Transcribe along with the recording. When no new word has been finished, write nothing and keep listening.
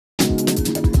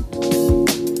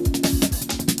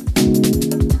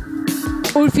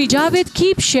Urfi Javed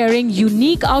keeps sharing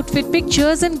unique outfit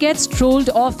pictures and gets trolled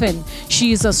often.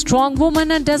 She is a strong woman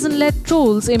and doesn't let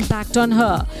trolls impact on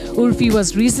her. Urfi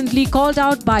was recently called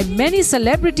out by many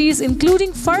celebrities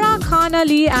including Farah Khan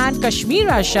Ali and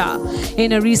Kashmira Shah.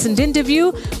 In a recent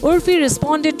interview, Urfi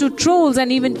responded to trolls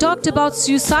and even talked about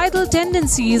suicidal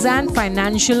tendencies and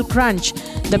financial crunch.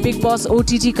 The Big Boss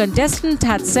OTT contestant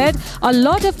had said a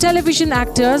lot of television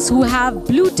actors who have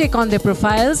blue tick on their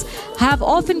profiles have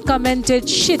often commented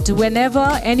shit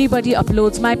whenever anybody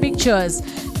uploads my pictures.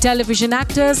 Television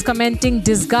actors commenting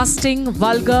disgusting,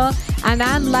 vulgar, and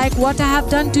I'm like, what I have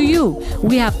done to you?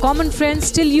 We have common friends,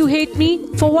 still you hate me?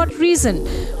 For what reason?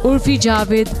 Urfi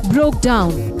Javed broke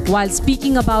down while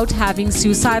speaking about having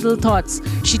suicidal thoughts.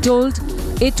 She told,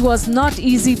 "It was not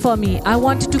easy for me. I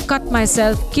wanted to cut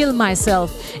myself, kill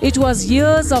myself. It was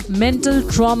years of mental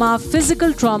trauma,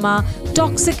 physical trauma,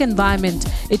 toxic environment.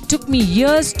 It took me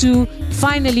years to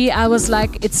finally I was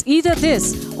like, it's either this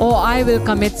or I will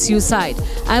commit suicide.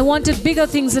 I wanted bigger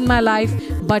things in my life,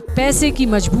 but पैसे की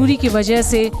मजबूरी की वजह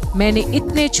से मैंने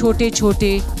इतने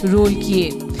छोटे-छोटे role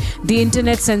किए." The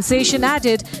internet sensation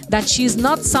added that she is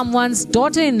not someone's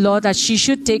daughter-in-law that she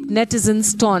should take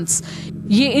netizens' taunts.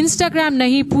 ये इंस्टाग्राम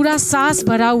नहीं, पूरा सांस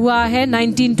भरा हुआ है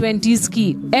 1920s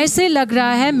की। ऐसे लग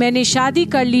रहा है मैंने शादी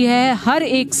कर ली है हर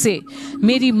एक से।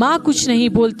 मेरी माँ कुछ नहीं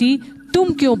बोलती,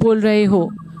 तुम क्यों बोल रहे हो?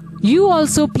 You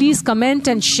also please comment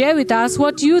and share with us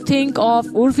what you think of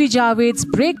Urfi Javed's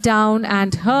breakdown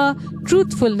and her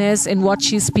truthfulness in what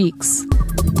she speaks.